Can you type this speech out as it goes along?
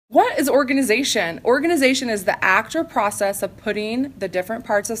What is organization? Organization is the act or process of putting the different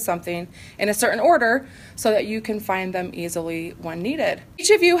parts of something in a certain order so that you can find them easily when needed. Each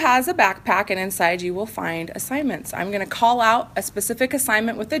of you has a backpack, and inside you will find assignments. I'm going to call out a specific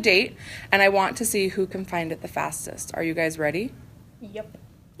assignment with a date, and I want to see who can find it the fastest. Are you guys ready? Yep.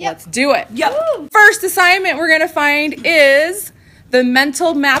 Let's do it. Yep. First assignment we're going to find is the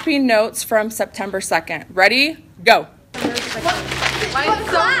mental mapping notes from September 2nd. Ready? Go. Why is it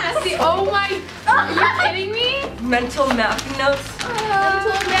so messy? Oh my, are you kidding me? Mental mapping notes.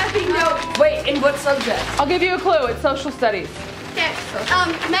 Mental mapping notes. Wait, in what subject? I'll give you a clue. It's social studies. Okay.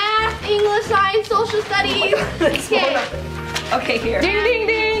 Math, English, science, social studies. Okay, here. Ding, ding,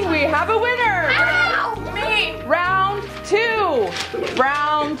 ding. We have a winner. Ow! Me. Round 2.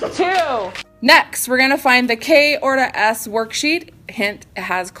 Round 2. Next, we're going to find the K or the S worksheet. Hint, it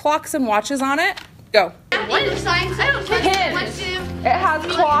has clocks and watches on it. Go. English, science, Hint, it has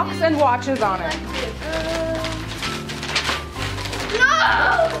clocks and watches on it.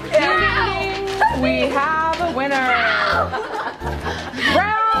 No! Ding, ding, ding. We have a winner.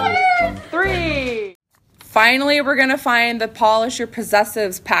 Round 3. Finally, we're going to find the Polish Your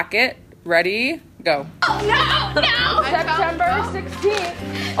Possessives packet. Ready? Go. Oh, no! No! September 16th.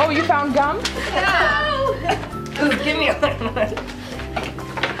 Oh, you found gum? No! Ooh, give me a one.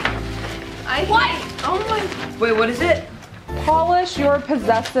 What? Oh my. Wait, what is it? Polish Your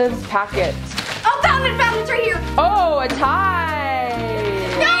Possessives packet. Oh, found it, it's right here. Oh, a tie.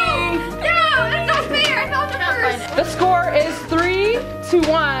 No! No! That's not fair. I found it first. The score is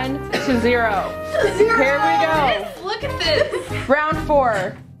 3-1 to 0. Here we go. Look at this. Round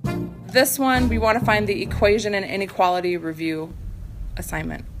 4. This one, we want to find the equation and inequality review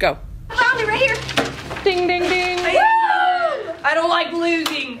assignment. Go. I found it right here. Ding, ding, ding. I don't like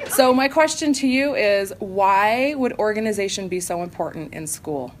losing. So my question to you is, why would organization be so important in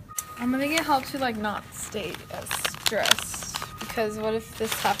school? I think it helps you like not stay as stressed, because what if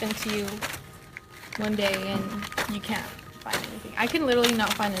this happened to you one day and you can't find anything? I can literally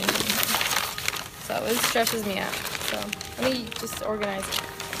not find anything, so it stresses me out. So let me just organize it,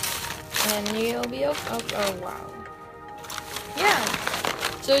 and you'll be okay. Oh wow, yeah.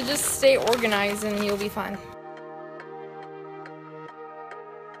 So just stay organized and you'll be fine.